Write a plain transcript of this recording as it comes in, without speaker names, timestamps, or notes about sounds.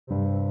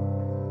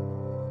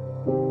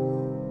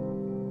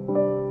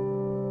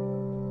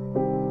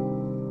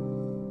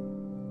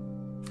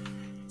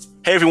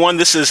Hey everyone,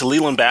 this is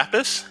Leland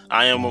Baptist.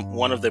 I am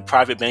one of the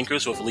private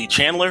bankers with Lee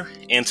Chandler,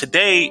 and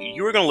today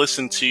you are going to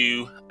listen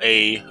to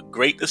a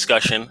great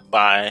discussion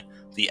by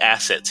the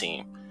asset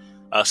team.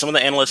 Some of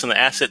the analysts in the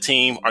asset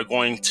team are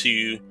going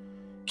to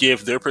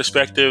give their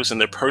perspectives and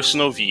their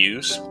personal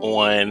views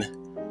on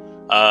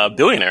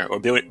billionaire or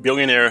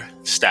billionaire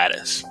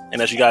status.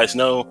 And as you guys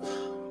know,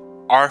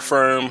 our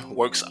firm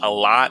works a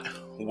lot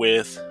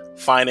with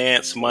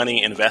finance,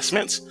 money,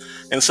 investments,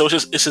 and so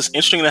it's just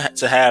interesting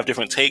to have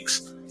different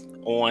takes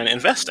on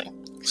investing.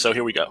 So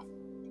here we go.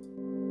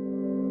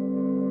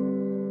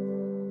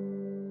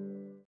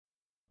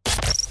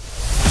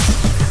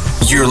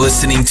 You're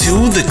listening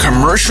to the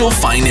Commercial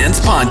Finance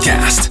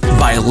Podcast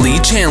by Lee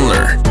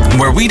Chandler,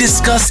 where we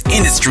discuss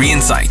industry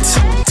insights,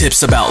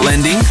 tips about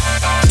lending,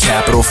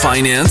 capital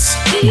finance,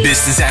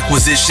 business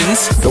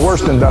acquisitions. The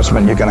worst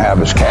investment you can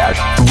have is cash.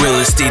 Real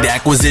estate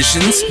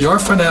acquisitions. Your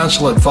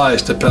financial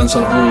advice depends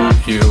on who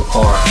you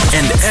are.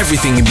 And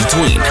everything in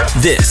between.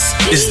 This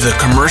is the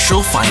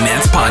Commercial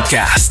Finance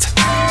Podcast.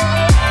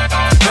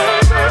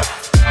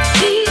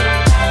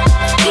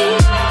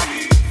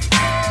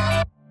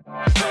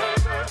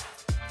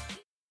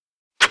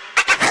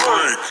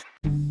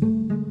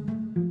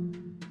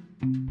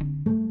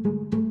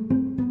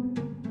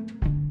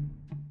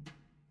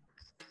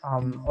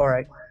 All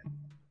right.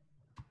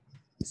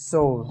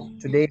 So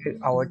today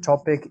our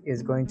topic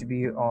is going to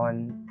be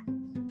on,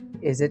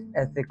 is it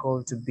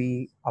ethical to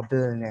be a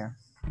billionaire?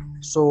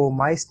 So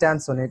my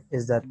stance on it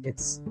is that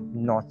it's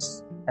not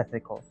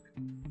ethical,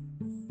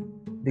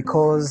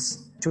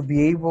 because to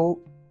be able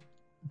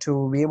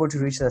to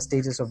reach the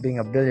status of being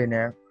a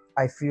billionaire,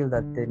 I feel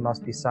that there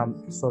must be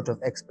some sort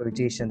of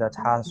exploitation that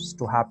has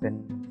to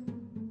happen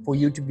for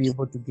you to be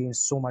able to gain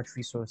so much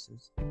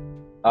resources.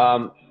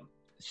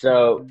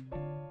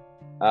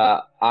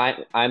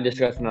 I'm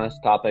discussing on this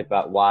topic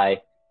about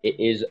why it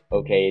is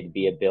okay to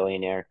be a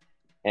billionaire,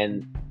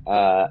 and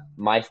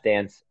my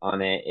stance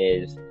on it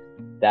is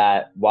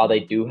that while they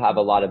do have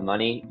a lot of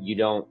money, you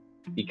don't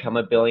become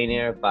a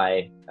billionaire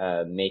by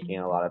making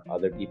a lot of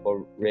other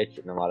people rich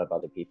and a lot of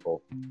other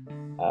people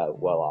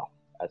well off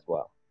as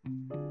well.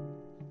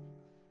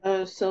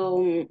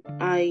 So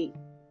I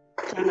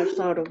kind of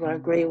sort of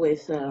agree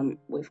with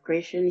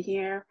Christian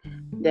here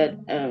that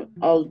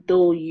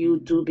although you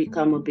do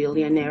become a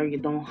billionaire,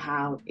 it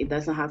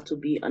doesn't have to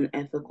be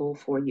unethical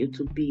for you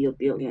to be a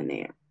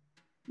billionaire.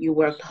 You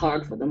worked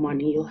hard for the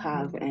money you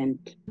have, and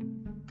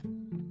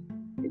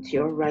it's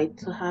your right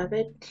to have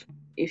it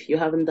if you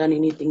haven't done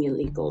anything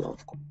illegal,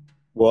 of course.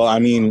 Well, I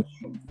mean,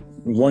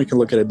 one can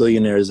look at a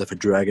billionaire as if a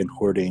dragon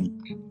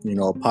hoarding,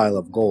 a pile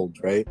of gold,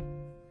 right?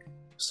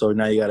 So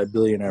now you got a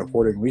billionaire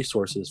hoarding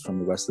resources from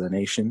the rest of the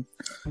nation,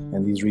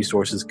 and these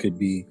resources could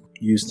be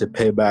used to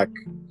pay back,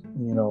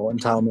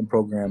 entitlement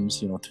programs,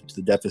 to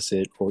the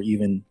deficit, or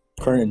even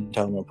current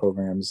entitlement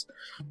programs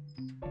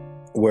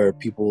where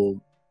people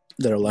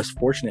that are less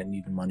fortunate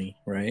need the money,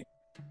 right?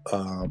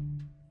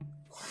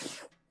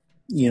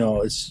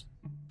 Is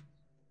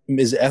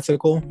it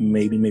ethical?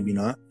 Maybe, maybe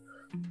not.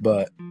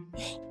 But,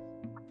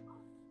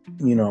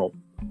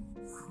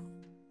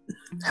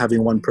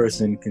 having one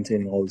person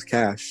containing all this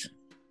cash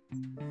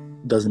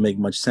doesn't make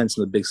much sense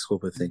in the big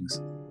scope of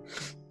things.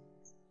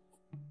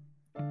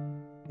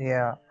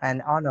 Yeah,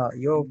 and Anna,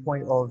 your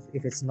point of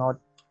if it's not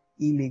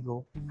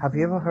illegal, have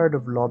you ever heard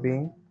of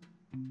lobbying?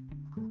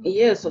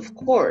 Yes, of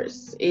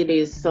course. It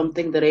is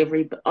something that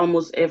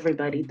almost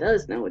everybody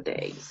does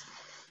nowadays.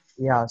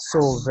 Yeah,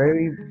 so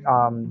very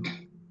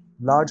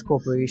large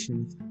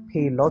corporations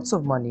pay lots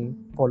of money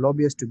for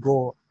lobbyists to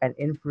go and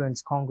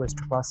influence Congress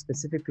to pass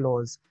specific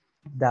laws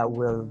that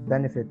will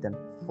benefit them.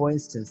 For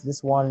instance,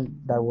 this one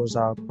that was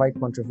quite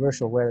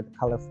controversial, where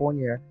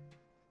California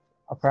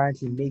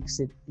apparently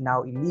makes it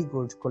now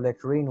illegal to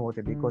collect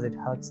rainwater because it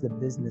hurts the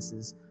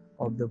businesses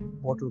of the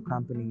bottle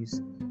companies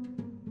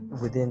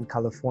within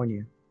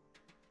California.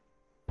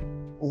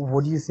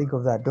 What do you think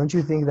of that? Don't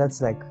you think that's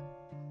like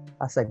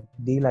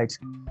daylight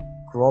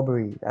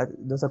robbery?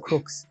 Those are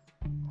crooks.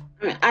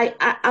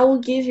 I will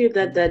give you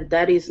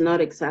that is not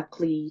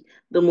exactly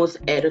the most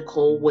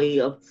ethical way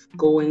of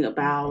going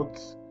about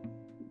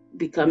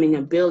becoming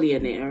a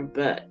billionaire,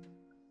 but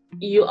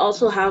you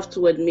also have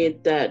to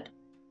admit that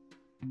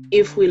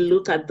if we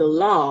look at the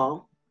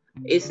law,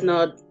 they're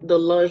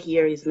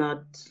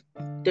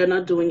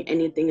not doing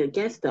anything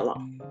against the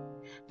law.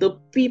 The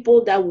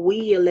people that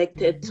we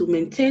elected to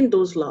maintain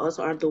those laws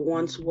are the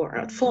ones who are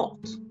at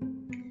fault.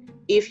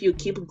 If you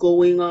keep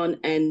going on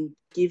and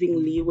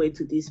giving leeway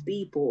to these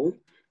people,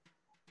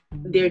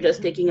 they're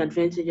just taking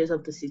advantages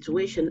of the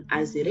situation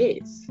as it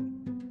is.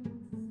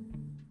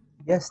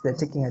 Yes, they're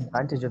taking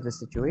advantage of the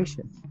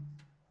situation.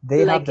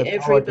 Like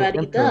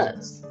everybody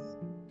does.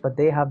 But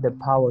they have the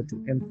power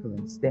to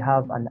influence. They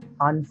have an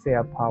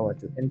unfair power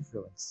to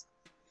influence.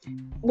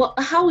 Well,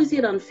 how is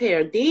it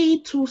unfair? They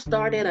too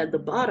started at the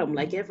bottom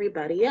like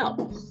everybody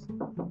else.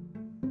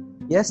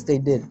 Yes, they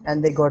did.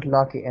 And they got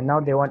lucky. And now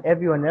they want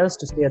everyone else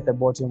to stay at the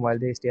bottom while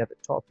they stay at the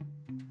top.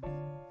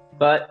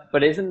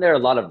 But isn't there a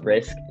lot of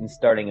risk in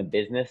starting a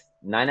business?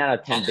 9 out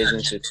of 10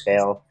 businesses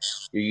fail.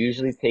 You're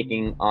usually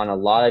taking on a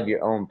lot of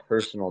your own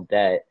personal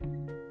debt.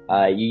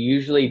 You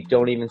usually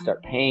don't even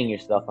start paying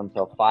yourself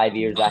until 5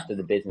 years after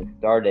the business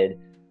started,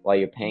 while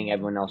you're paying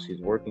everyone else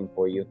who's working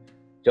for you.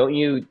 Don't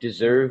you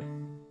deserve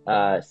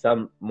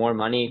some more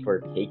money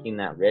for taking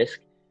that risk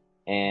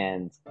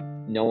and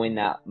knowing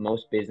that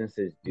most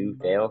businesses do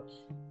fail?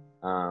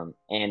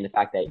 And the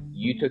fact that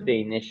you took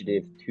the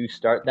initiative to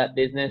start that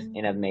business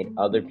and have made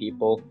other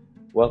people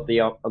wealthy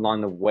along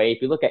the way.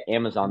 If you look at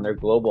Amazon, their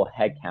global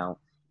headcount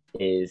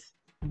is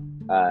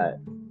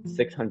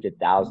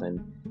 600,000,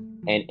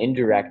 and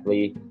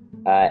indirectly,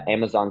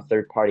 Amazon's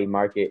third-party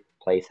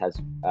marketplace has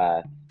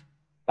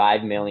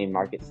 5 million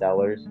market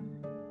sellers,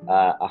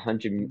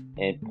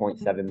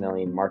 100.7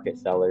 million market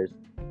sellers,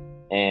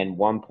 and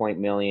 1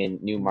 million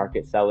new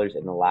market sellers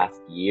in the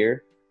last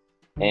year,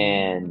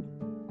 and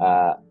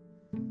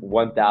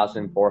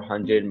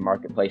 1,400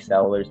 marketplace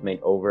sellers made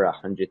over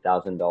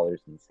 $100,000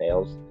 in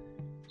sales.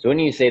 So when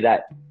you say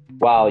that,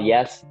 while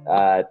yes,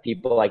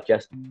 people like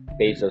Jeff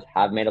Bezos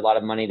have made a lot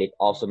of money, they've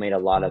also made a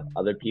lot of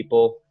other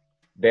people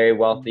very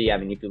wealthy. I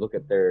mean, if you look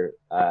at their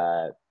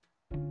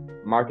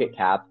market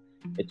cap,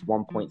 it's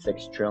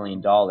 $1.6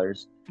 trillion.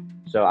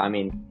 So, I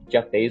mean,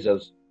 Jeff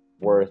Bezos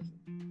worth,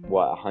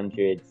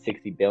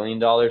 $160 billion?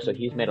 So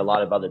he's made a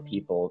lot of other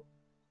people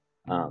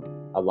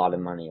a lot of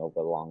money over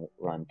the long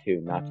run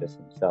too, not just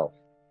himself.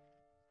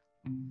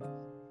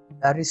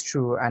 That is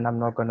true, and I'm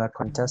not going to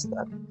contest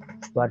that.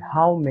 But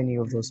how many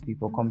of those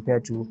people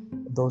compared to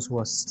those who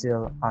are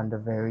still under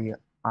very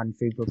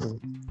unfavorable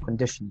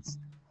conditions?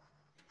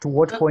 To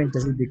what point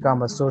does it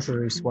become a social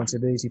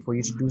responsibility for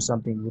you to do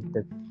something with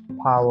the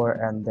power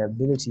and the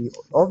ability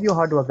of your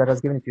hard work that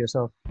has given it to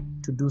yourself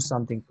to do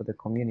something for the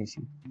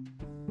community?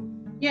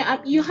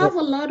 Yeah, you have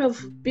a lot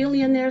of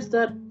billionaires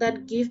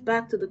that give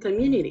back to the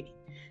community.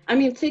 I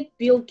mean, take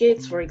Bill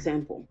Gates, for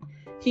example.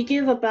 He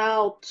gave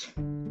about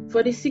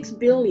 46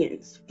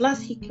 billion,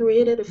 plus he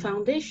created a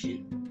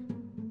foundation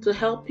to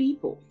help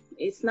people.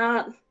 It's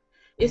not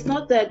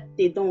that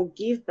they don't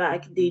give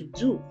back, they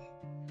do.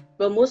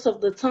 But most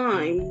of the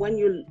time, when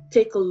you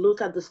take a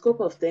look at the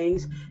scope of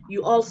things,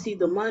 you all see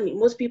the money.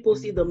 Most people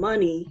see the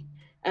money,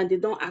 and they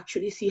don't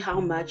actually see how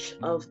much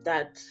of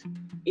that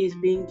is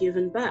being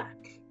given back.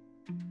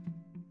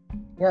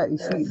 Yeah, you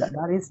see,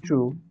 that is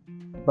true.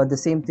 But the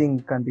same thing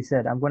can be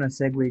said. I'm going to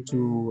segue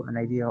to an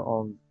idea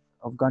of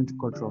gun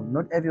control.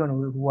 Not everyone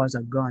who has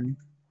a gun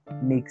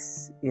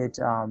uses it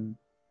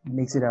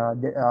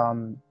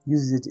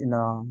in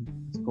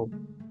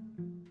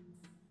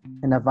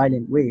a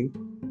violent way.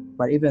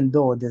 But even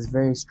though there's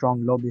very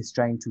strong lobbyists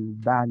trying to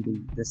ban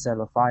the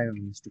sale of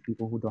firearms to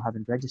people who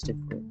haven't registered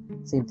for it.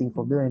 Same thing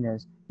for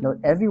billionaires. Not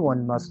every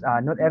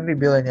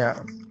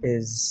billionaire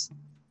is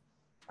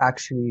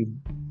actually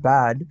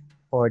bad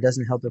or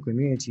doesn't help the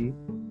community.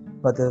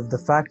 But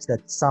the fact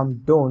that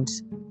some don't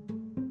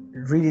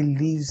really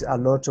leaves a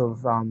lot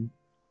of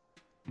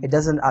it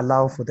doesn't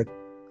allow for the,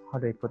 how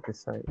do I put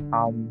this, sorry,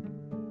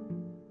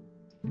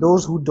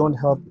 those who don't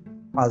help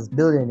as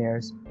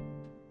billionaires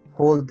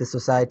hold the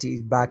society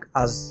back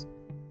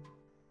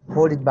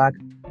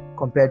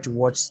compared to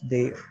what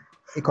the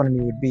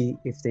economy would be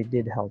if they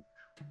did help.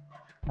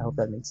 I hope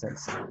that makes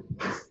sense.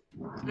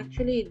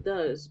 Actually, it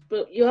does.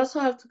 But you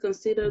also have to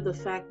consider the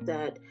fact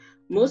that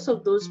most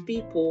of those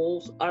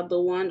people are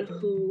the ones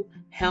who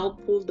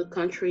help pull the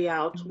country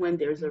out when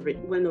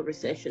when a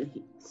recession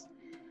hits.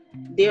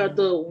 They are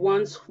the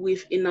ones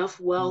with enough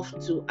wealth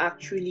to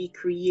actually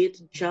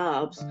create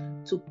jobs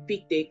to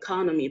pick the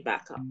economy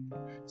back up.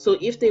 So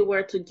if they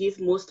were to give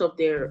most of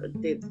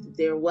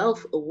their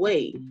wealth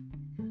away,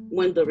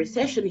 when the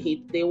recession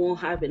hits, they won't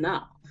have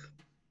enough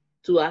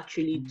to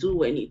actually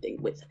do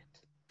anything with it.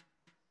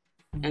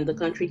 And the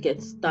country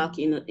gets stuck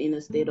in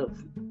a state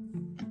of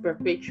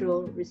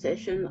perpetual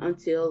recession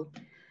until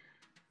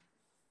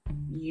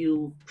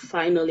you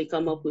finally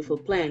come up with a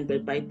plan,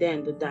 but by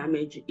then the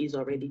damage is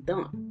already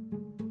done.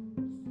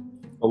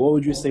 But what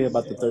would you say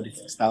about the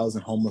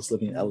 36,000 homeless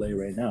living in LA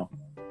right now?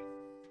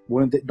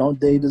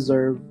 Don't they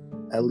deserve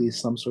at least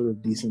some sort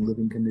of decent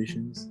living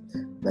conditions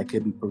that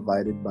could be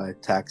provided by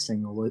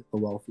taxing the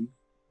wealthy?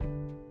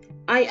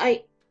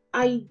 I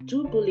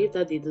do believe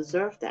that they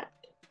deserve that.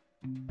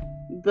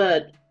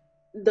 But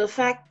the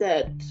fact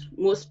that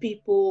most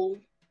people,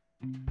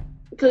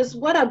 because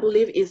what I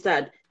believe is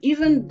that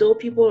even though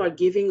people are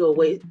giving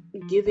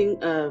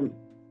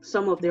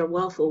some of their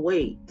wealth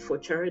away for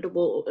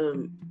charitable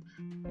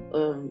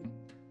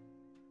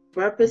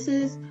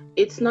purposes,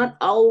 it's not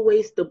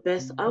always the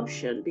best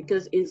option,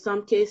 because in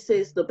some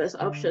cases the best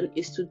option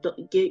is to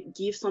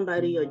give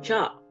somebody a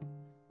job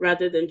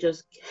rather than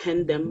just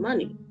hand them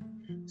money.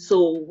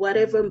 So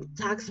whatever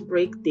tax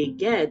break they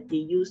get, they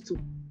use to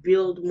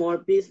build more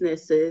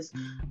businesses,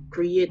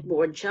 create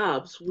more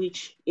jobs,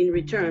 which in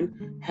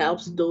return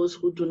helps those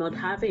who do not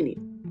have any.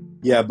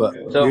 Yeah, but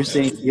you're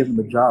saying to give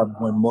them a job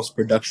when most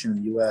production in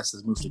the U.S.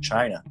 has moved to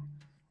China.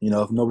 You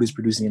know, if nobody's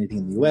producing anything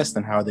in the U.S.,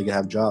 then how are they going to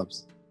have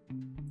jobs?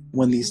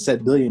 when these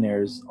said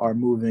billionaires are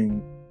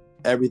moving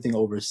everything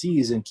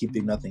overseas and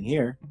keeping nothing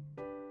here,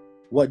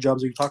 what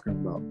jobs are you talking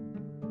about?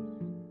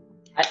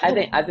 I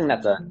think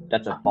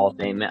that's a false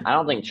statement. I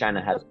don't think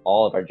China has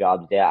all of our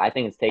jobs there. I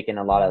think it's taken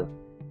a lot of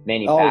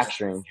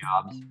manufacturing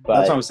jobs. But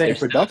that's what I'm saying.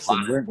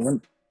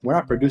 Production. We're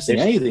not producing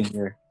anything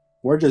here.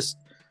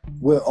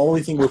 The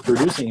only thing we're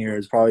producing here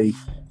is probably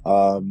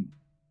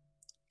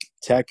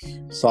tech,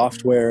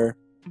 software,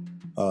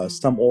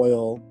 some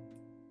oil.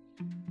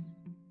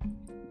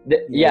 But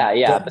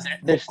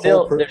there's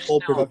still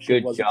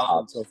good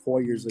jobs.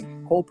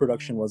 Coal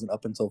production wasn't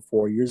up until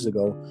 4 years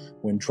ago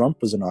when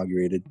Trump was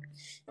inaugurated.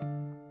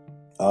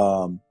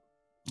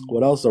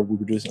 What else are we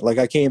producing? Like,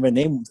 I can't even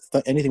name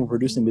anything we're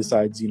producing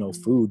besides,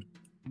 food.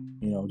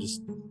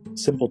 Just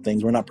simple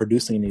things. We're not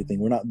producing anything.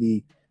 We're not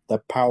the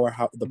power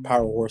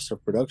horse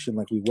of production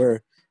like we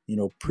were,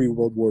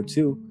 pre-World War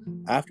II.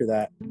 After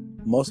that,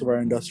 most of our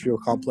industrial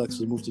complex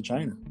was moved to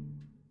China.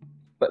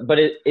 But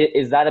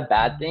is that a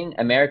bad thing?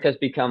 America's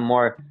become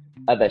more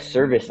of a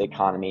service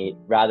economy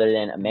rather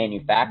than a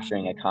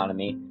manufacturing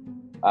economy,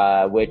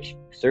 which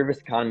service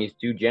economies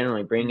do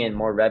generally bring in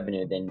more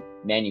revenue than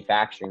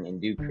manufacturing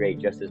and do create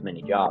just as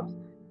many jobs.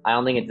 I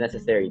don't think it's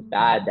necessarily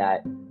bad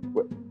that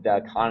the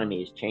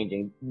economy is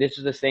changing. This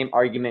is the same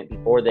argument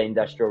before the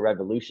Industrial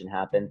Revolution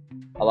happened.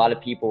 A lot of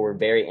people were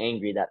very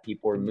angry that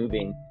people were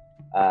moving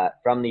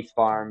from these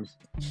farms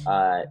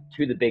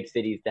to the big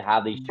cities to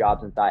have these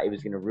jobs and thought it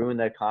was going to ruin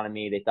the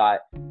economy. They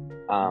thought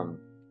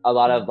a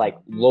lot of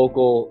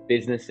local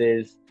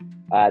businesses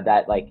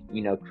that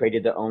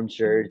created their own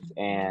shirts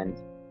and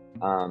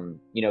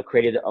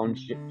created their own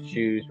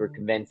shoes were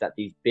convinced that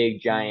these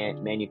big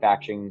giant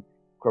manufacturing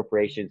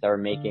corporations that were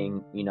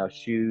making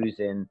shoes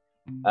and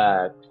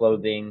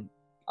clothing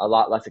a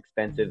lot less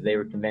expensive. They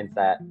were convinced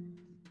that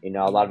a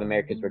lot of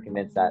Americans were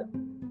convinced that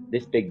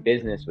this big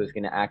business was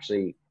going to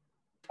actually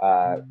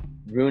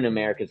ruin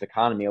America's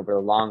economy over the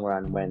long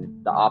run,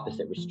 when the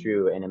opposite was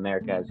true, and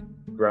America has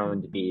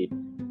grown to be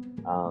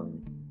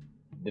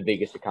the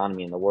biggest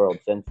economy in the world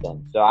since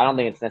then. So I don't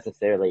think it's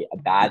necessarily a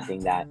bad thing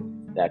that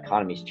the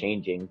economy is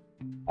changing.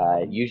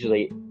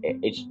 Usually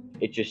it's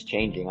just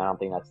changing. I don't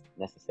think that's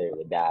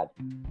necessarily bad.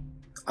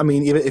 I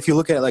mean, if you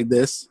look at it like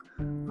this,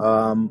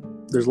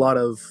 there's a lot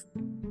of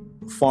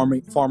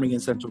farming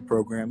incentive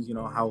programs.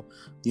 How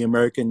the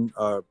American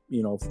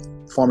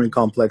farming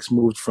complex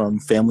moved from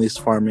families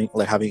farming,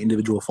 like having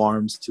individual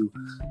farms, to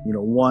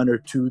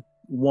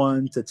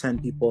 1 to 10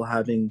 people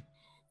having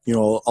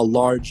a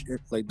large,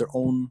 like their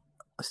own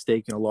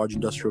stake in a large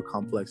industrial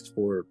complex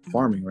for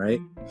farming,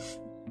 right?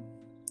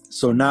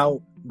 So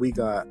now we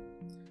got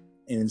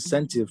an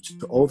incentive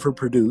to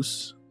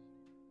overproduce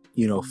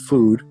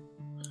food.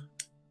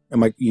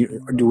 Would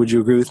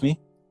you agree with me?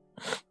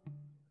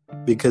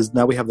 Because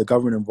now we have the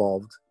government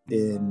involved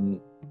in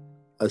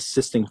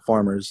assisting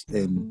farmers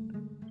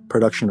in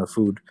production of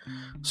food.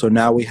 So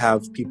now we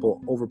have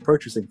people over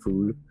purchasing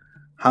food.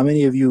 How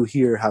many of you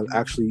here have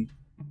actually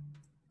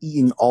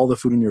eaten all the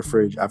food in your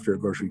fridge after a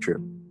grocery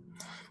trip?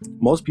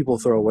 Most people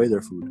throw away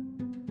their food.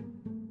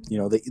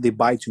 They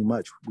buy too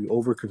much. We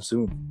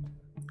overconsume.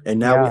 And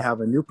now we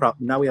have a new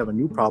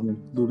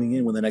problem looming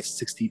in with the next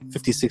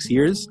 56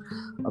 years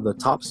of the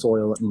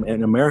topsoil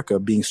in America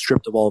being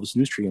stripped of all of its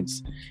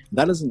nutrients.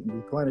 That doesn't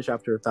replenish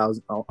until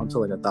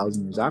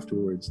 1,000 years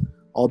afterwards,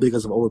 all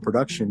because of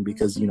overproduction.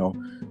 Because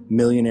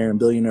millionaire and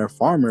billionaire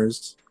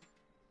farmers,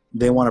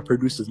 they want to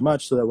produce as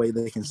much so that way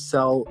they can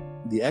sell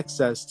the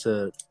excess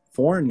to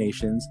foreign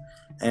nations.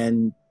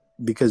 And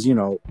because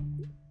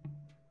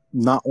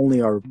not only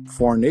are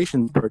foreign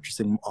nations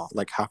purchasing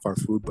half our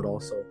food, but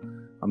also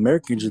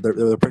Americans,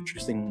 they're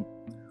purchasing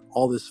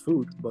all this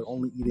food, but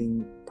only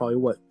eating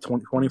probably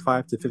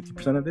 25 to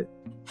 50% of it,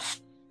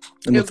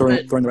 and then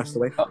throwing the rest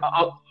away.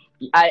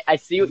 I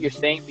see what you're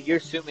saying, but you're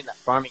assuming that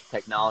farming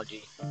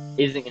technology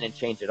isn't going to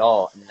change at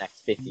all in the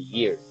next 50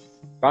 years.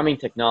 Farming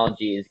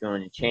technology is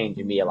going to change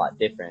and be a lot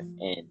different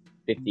in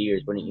 50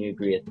 years. Wouldn't you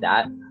agree with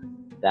that?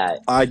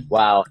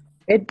 Wow.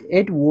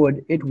 It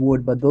would,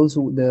 but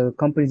the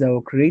companies that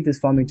will create this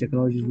farming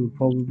technologies will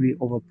probably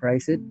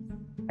overprice it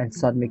and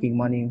start making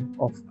money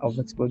off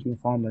exploiting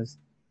farmers.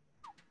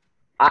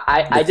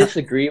 I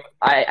disagree.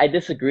 I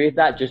disagree with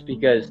that, just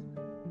because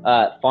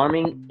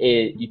farming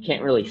is, you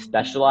can't really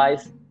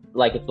specialize.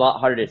 It's a lot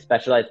harder to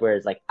specialize,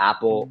 whereas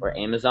Apple or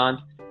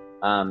Amazon,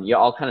 you're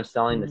all kind of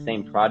selling the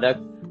same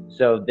product.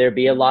 So there'd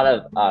be a lot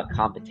of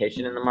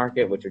competition in the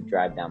market, which would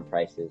drive down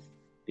prices,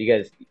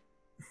 because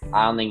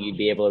I don't think you'd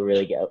be able to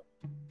really get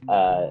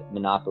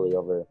monopoly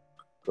over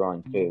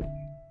growing food.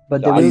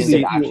 But so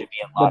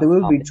there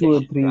will be 2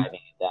 or 3.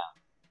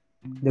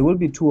 There will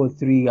be 2 or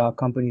 3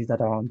 companies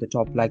that are on the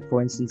top. Like,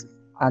 for instance,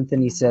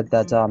 Anthony said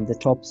that the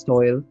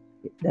topsoil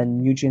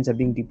and nutrients are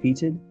being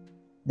depleted.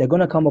 They're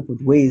going to come up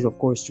with ways, of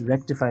course, to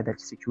rectify that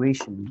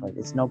situation, but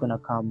it's not going to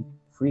come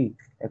free.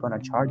 They're going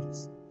to charge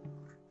us.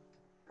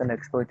 They're going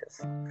to exploit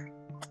us.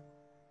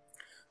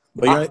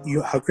 But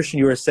how Christian,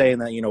 you were saying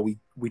that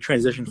we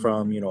transitioned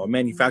from a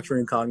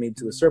manufacturing economy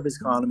to a service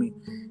economy,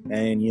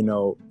 and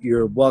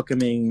you're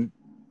welcoming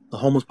the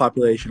homeless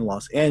population in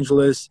Los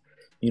Angeles,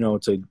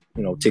 to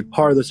take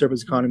part of the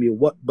service economy.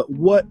 What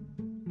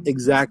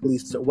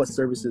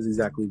services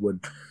exactly would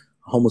a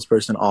homeless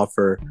person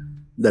offer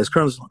that is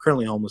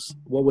currently homeless?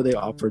 What would they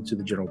offer to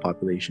the general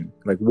population?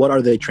 Like, what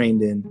are they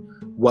trained in?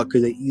 What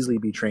could they easily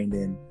be trained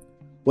in?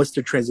 What's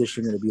their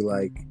transition going to be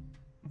like?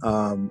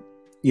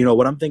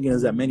 What I'm thinking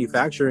is that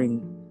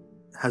manufacturing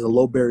has a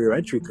low barrier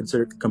entry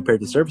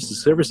compared to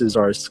services. Services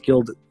are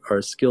skilled,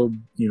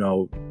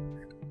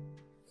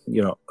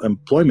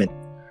 employment.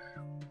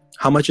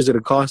 How much is it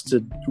going to cost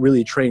to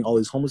really train all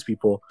these homeless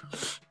people?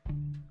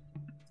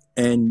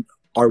 And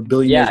are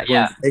billionaires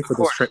willing to pay for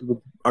this?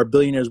 Are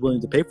billionaires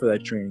willing to pay for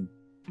that training?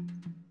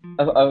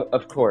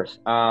 Of course.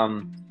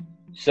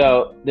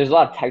 So there's a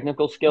lot of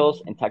technical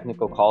skills and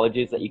technical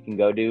colleges that you can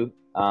go to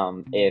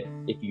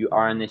if you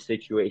are in this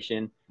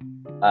situation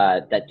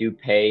that do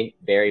pay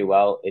very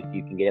well if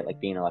you can get it,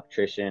 like being an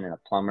electrician and a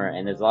plumber.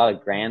 And there's a lot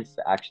of grants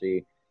that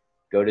actually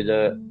go to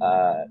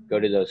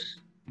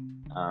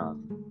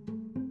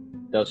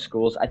those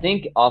schools. I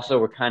think also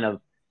we're kind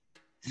of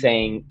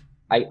saying,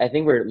 I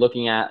think we're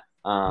looking at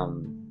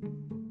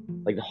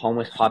like the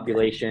homeless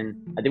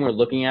population. I think we're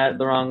looking at it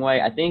the wrong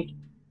way. I think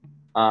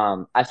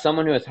as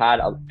someone who has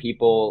had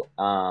people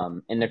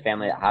in their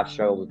family that have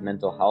struggled with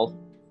mental health,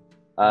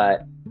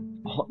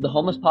 the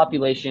homeless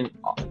population,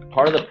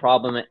 part of the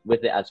problem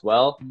with it as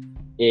well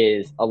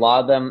is a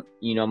lot of them,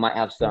 might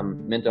have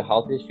some mental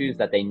health issues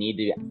that they need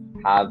to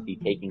be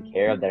taken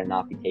care of that are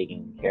not be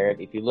taken care of.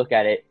 If you look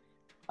at it,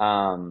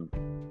 and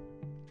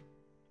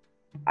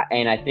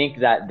I think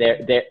that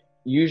they're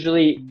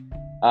usually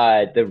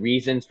the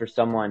reasons for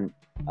someone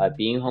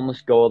being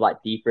homeless go a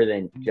lot deeper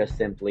than just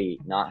simply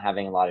not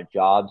having a lot of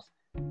jobs,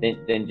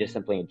 than just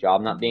simply a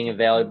job not being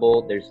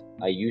available. There's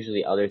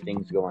usually other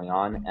things going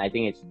on, and I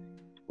think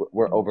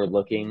we're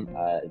overlooking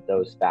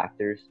those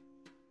factors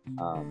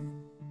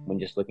when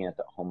just looking at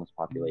the homeless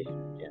population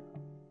in general.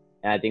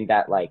 And I think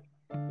that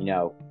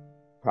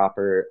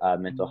proper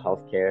mental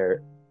health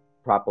care,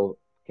 proper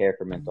care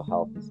for mental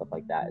health and stuff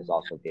like that is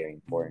also very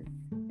important,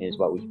 and is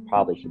what we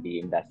probably should be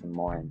investing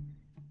more in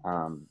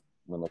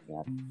when looking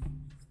at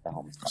the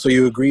homeless population. So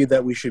you agree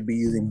that we should be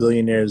using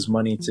billionaires'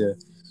 money to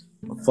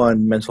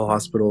fund mental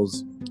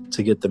hospitals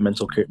to get the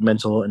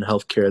mental and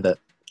health care that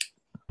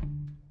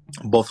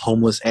both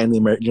homeless and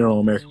the general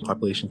American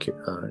population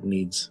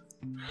needs?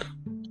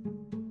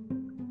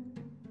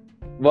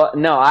 Well,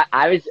 no,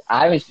 I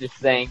was just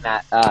saying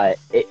that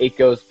it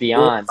goes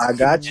beyond. I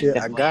got you.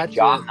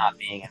 Job not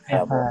being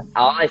available.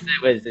 All I said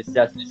was it's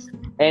just,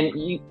 and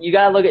you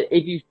gotta look at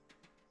if you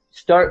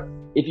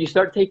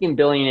start taking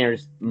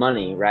billionaires'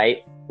 money,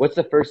 right? What's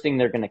the first thing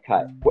they're gonna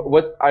cut?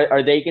 What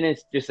are they gonna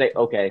just say?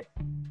 Okay,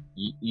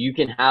 you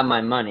can have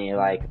my money.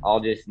 Like,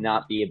 I'll just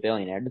not be a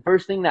billionaire. The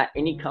first thing that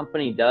any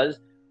company does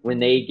when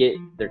they get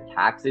their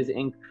taxes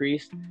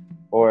increased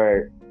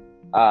or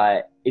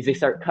is they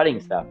start cutting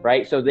stuff,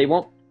 right? So they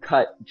won't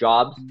cut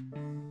jobs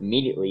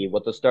immediately.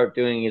 What they'll start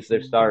doing is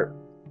they'll start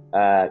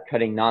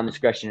cutting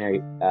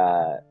non-discretionary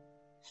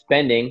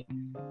spending,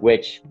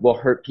 which will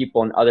hurt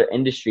people in other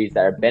industries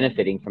that are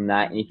benefiting from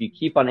that. And if you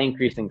keep on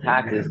increasing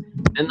taxes,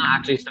 then they'll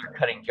actually start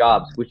cutting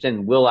jobs, which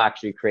then will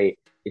actually create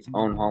its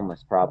own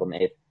homeless problem.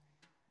 If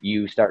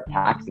you start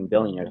taxing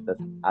billionaires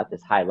at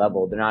this high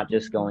level, they're not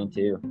just going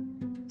to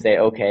say,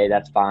 okay,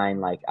 that's fine,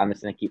 like I'm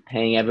just going to keep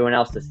paying everyone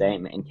else the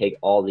same and take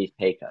all these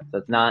pay cuts.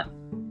 That's not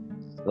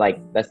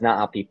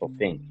how people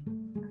think.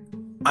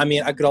 I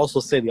mean, I could also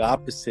say the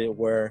opposite,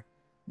 where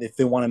if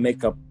they want to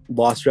make up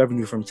lost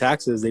revenue from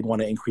taxes, they'd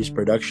want to increase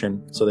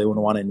production. So they would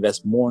want to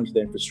invest more into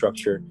the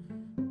infrastructure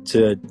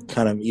to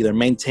kind of either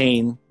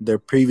maintain their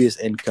previous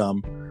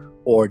income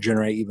or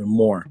generate even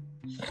more.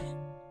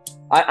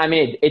 I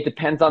mean, it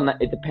depends on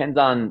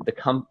the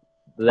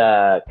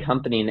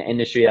company and the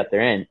industry that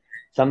they're in.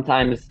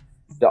 Sometimes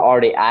they're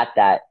already at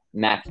that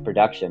max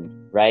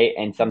production, right?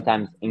 And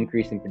sometimes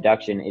increasing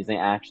production isn't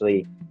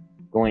actually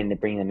going to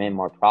bring them in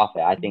more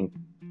profit. I think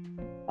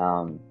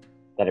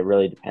that it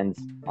really depends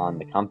on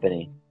the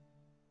company.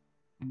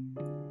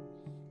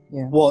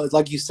 Yeah. Well, it's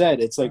like you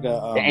said, it's like a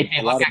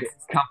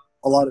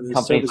lot of his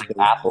companies like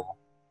Apple.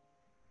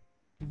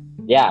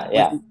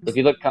 Yeah. If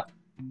you look,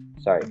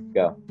 sorry,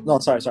 go. No,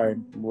 sorry.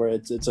 Where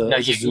it's a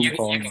Zoom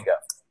call. You can go.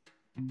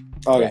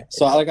 Okay, Yeah.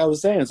 so like I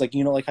was saying, it's like,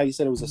 like how you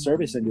said it was a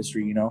service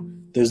industry,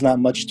 there's not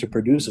much to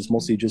produce. It's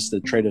mostly just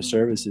the trade of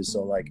services.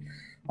 So like,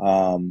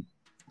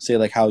 say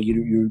like how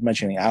you were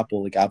mentioning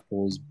Apple, like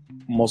Apple is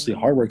mostly a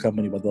hardware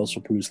company, but they also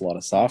produce a lot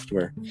of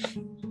software.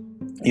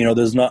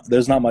 There's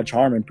not much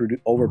harm in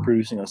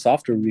overproducing a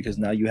software, because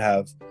now you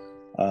have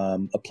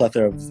a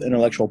plethora of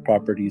intellectual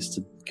properties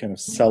to kind of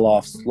sell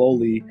off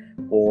slowly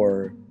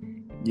or,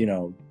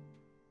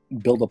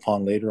 build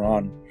upon later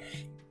on.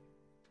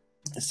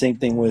 Same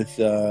thing with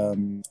I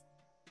don't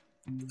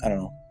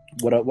know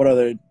what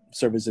other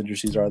service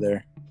industries are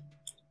there,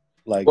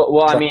 like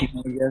I mean,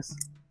 I guess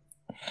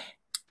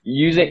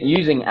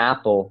using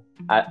Apple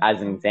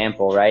as an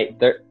example, right?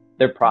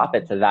 Their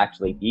profits have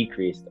actually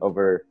decreased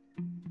over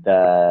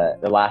the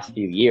last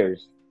few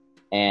years,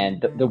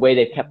 And the way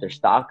they've kept their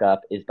stock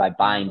up is by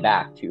buying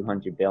back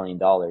 $200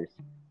 billion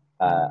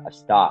of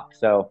stock.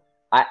 So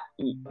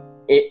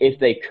if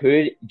they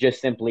could just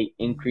simply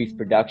increase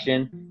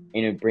production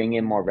and bring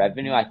in more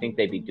revenue, I think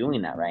they'd be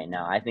doing that right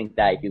now. I think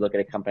that if you look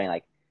at a company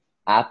like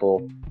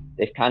Apple,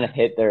 they've kind of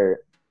hit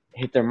their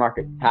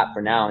market cap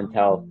for now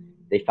until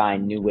they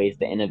find new ways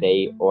to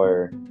innovate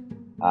or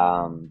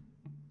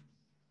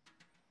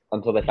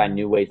until they find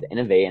new ways to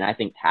innovate. And I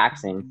think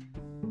taxing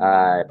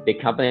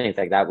big companies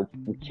like that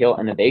would kill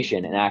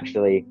innovation and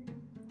actually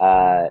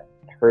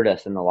hurt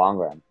us in the long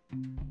run.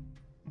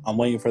 I'm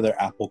waiting for their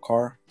Apple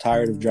car.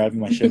 Tired of driving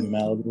my Chevy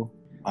Malibu.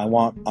 I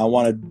want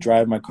to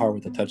drive my car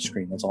with a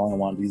touchscreen. That's all I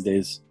want these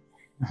days.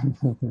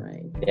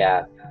 Right.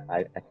 Yeah,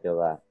 I feel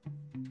that.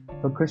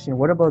 But Christian,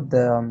 what about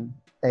the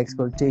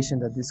exploitation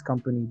that this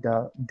company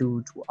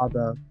do to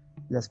other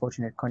less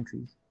fortunate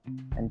countries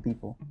and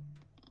people?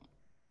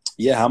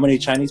 Yeah, how many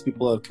Chinese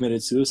people have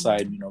committed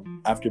suicide,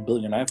 after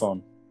building an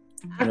iPhone?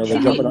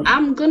 Actually,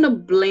 I'm gonna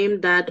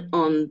blame that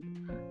on,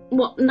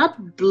 well,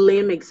 not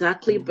blame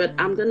exactly, but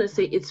I'm gonna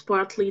say it's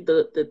partly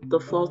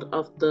the fault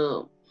of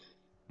the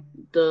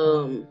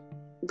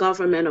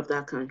government of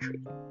that country.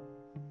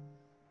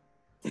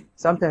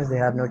 Sometimes they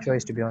have no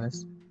choice, to be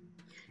honest.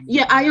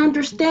 Yeah, I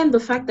understand the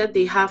fact that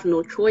they have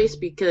no choice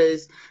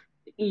because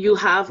you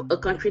have a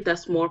country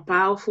that's more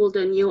powerful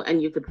than you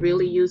and you could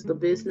really use the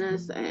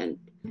business, and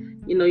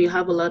you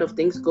have a lot of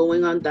things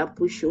going on that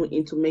push you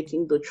into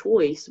making the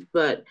choice.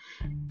 But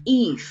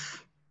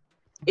if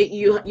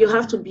you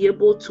have to be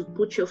able to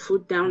put your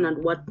foot down at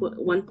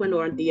one point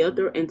or the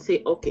other and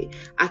say, okay,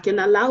 I can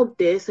allow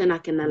this and I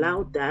can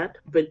allow that,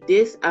 but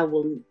this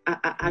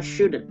I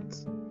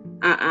shouldn't.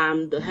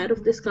 I'm the head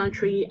of this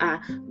country.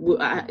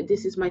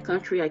 This is my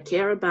country. I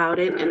care about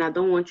it, and I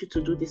don't want you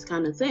to do this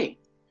kind of thing.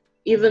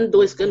 Even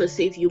though it's going to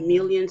save you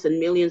millions and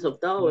millions of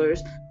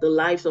dollars, the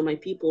lives of my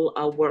people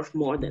are worth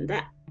more than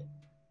that.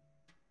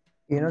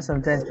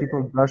 Sometimes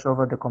people brush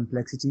over the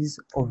complexities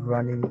of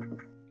running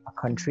a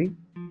country.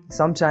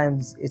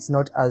 Sometimes it's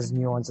not as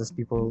nuanced as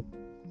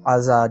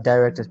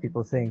direct as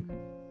people think.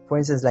 For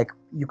instance, like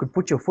you could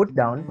put your foot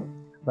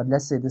down, but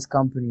let's say this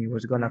company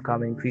was going to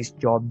come increase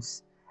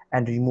jobs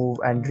and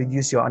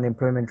reduce your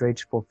unemployment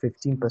rate from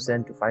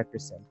 15% to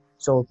 5%.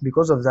 So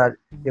because of that,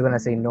 you're going to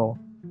say no.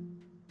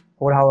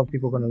 Or how are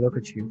people going to look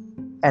at you?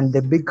 And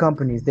the big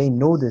companies, they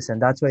know this,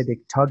 and that's why they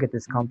target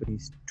these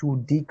companies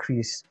to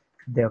decrease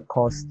their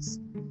costs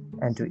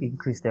and to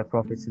increase their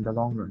profits in the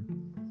long run.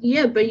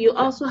 Yeah, but you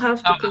also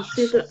have to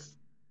consider...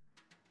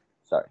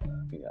 Sorry.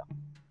 Yeah.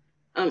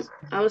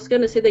 I was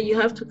going to say that you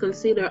have to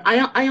consider...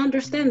 I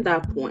understand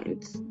that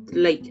point.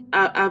 Like,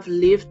 I've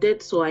lived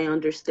it, so I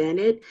understand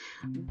it.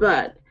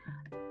 But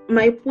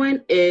my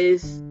point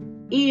is,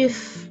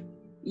 if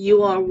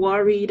you are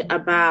worried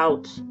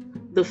about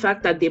the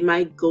fact that they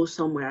might go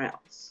somewhere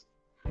else.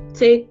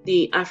 Take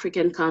the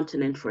African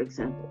continent, for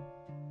example.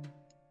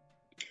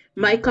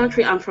 My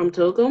country, I'm from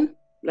Togo,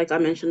 like I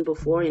mentioned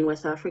before, in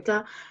West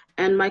Africa,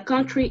 and my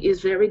country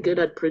is very good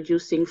at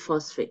producing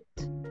phosphate.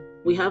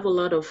 We have a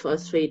lot of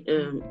phosphate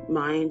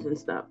mines and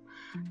stuff.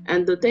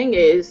 And the thing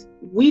is,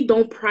 we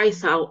don't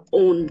price our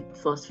own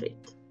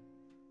phosphate.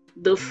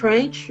 The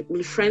French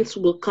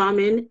will come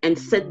in and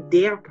set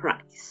their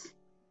price,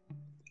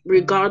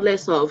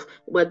 regardless of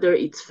whether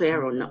it's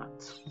fair or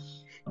not.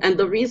 And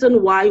the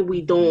reason why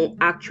we don't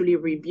actually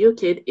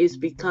rebuke it is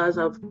because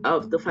of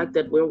the fact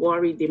that we're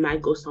worried they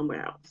might go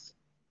somewhere else.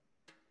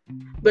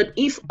 But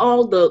if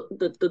all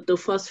the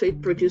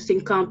phosphate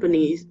producing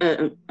companies,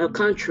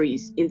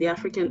 countries on the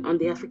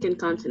African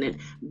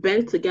continent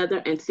band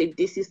together and say,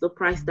 this is the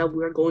price that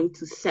we're going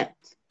to set,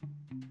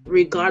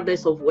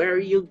 regardless of where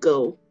you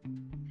go,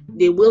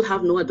 they will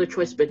have no other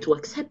choice but to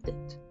accept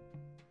it.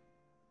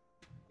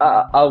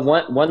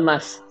 One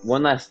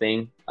last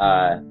thing.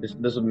 This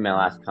will be my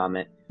last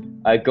comment.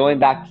 Going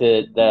back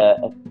to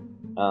the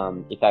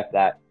effect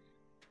that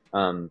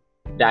the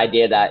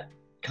idea that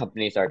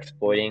companies are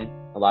exploiting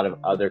a lot of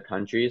other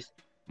countries.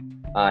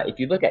 If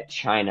you look at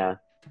China,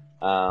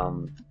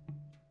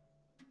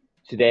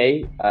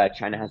 today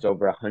China has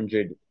over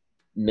 100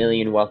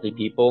 million wealthy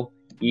people,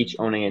 each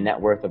owning a net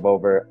worth of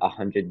over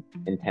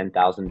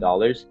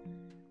 $110,000.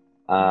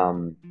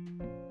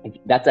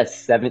 That's a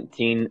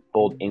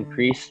 17-fold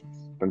increase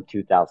from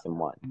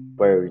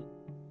 2001.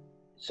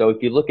 So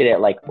if you look at it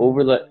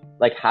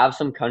have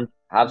some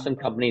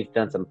companies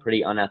done some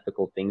pretty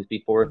unethical things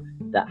before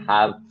that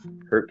have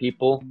hurt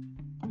people?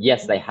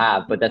 Yes, they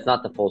have, but that's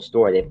not the full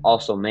story. They've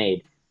also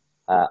made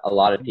a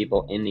lot of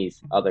people in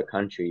these other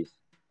countries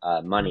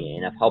money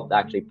and have helped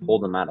actually pull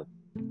them out of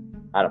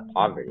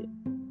poverty.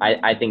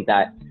 I think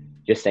that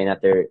just saying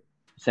that they're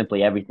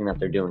simply everything that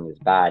they're doing is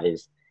bad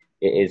is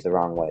the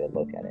wrong way to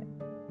look at it.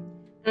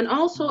 And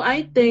also,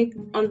 I think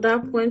on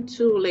that point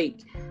too,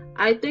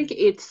 I think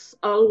it's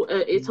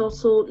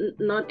also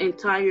not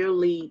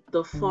entirely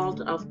the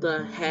fault of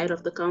the head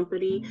of the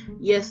company.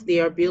 Yes,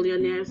 they are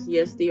billionaires.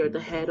 Yes, they are the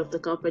head of the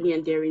company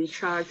and they're in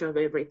charge of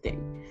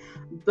everything.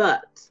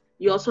 But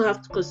you also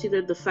have to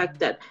consider the fact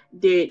that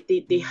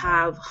they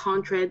have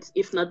hundreds,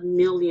 if not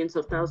millions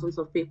of thousands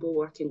of people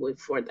working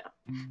for them.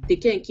 They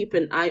can't keep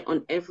an eye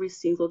on every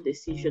single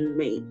decision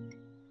made.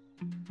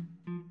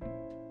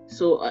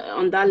 So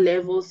on that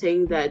level,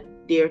 saying that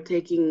they're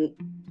taking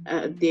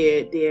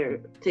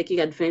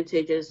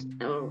advantages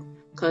or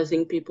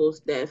causing people's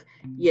death,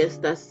 yes,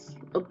 that's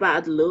a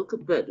bad look,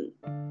 but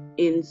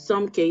in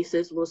some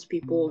cases, most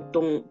people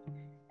don't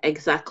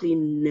exactly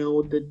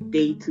know the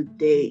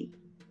day-to-day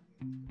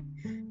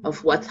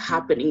of what's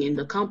happening in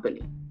the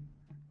company.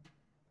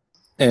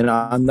 And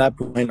on that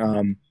point,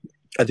 I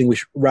think we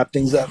should wrap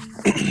things up.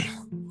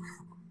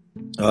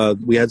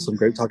 We had some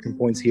great talking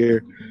points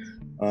here.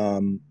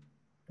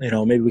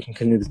 Maybe we can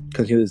continue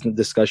this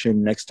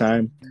discussion next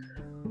time,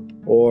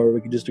 or we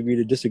can just agree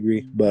to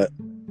disagree. But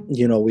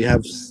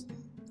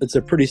it's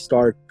a pretty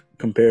stark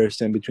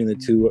comparison between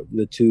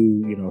the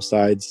two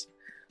sides.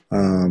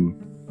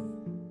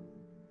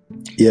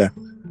 Yeah.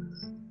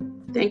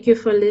 Thank you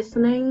for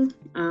listening.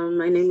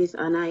 My name is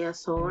Anaya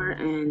Sor,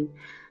 and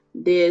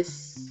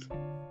this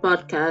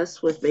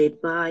podcast was made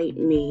by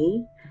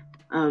me,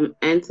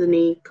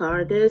 Anthony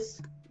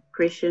Cardis,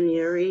 Christian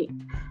Yuri.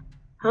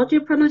 How do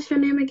you pronounce your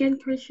name again,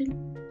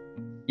 Christian?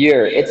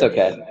 Yuri, it's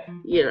okay.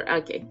 Yuri,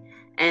 okay.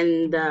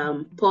 And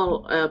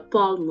Paul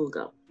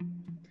Mugo.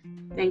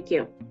 Thank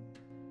you.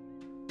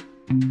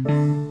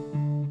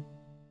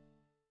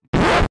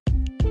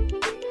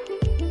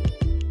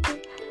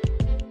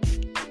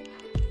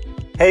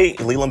 Hey,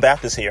 Leland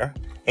Baptist here.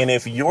 And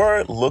if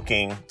you're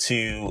looking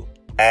to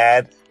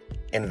add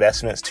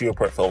investments to your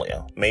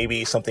portfolio,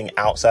 maybe something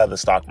outside of the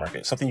stock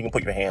market, something you can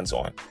put your hands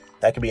on,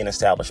 that could be an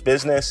established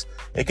business.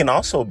 It can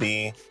also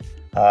be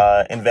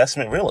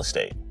investment real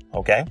estate,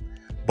 okay?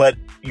 But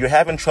you're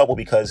having trouble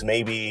because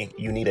maybe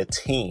you need a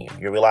team.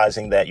 You're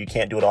realizing that you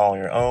can't do it all on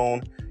your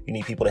own. You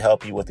need people to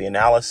help you with the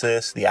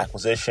analysis, the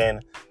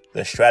acquisition,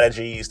 the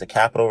strategies, the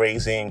capital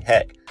raising.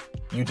 Heck,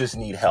 you just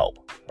need help,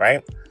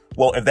 right?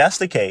 Well, if that's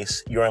the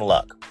case, you're in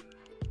luck.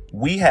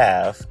 We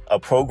have a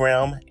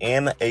program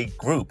and a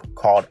group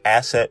called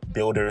Asset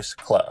Builders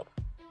Club.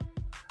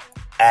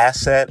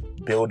 Asset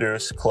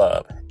Builders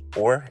Club,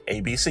 or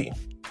ABC.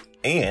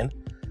 And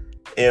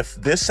if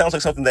this sounds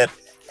like something that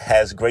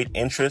has great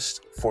interest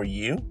for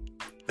you,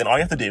 then all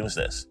you have to do is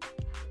this.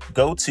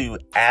 Go to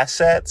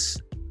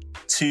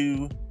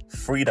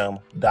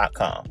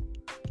assets2freedom.com.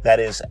 That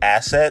is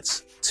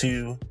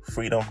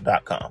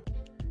assets2freedom.com.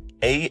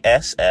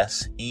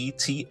 ASSETS,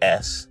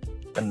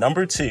 the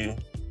number 2,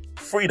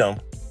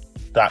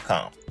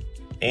 freedom.com.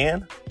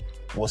 And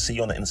we'll see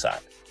you on the inside.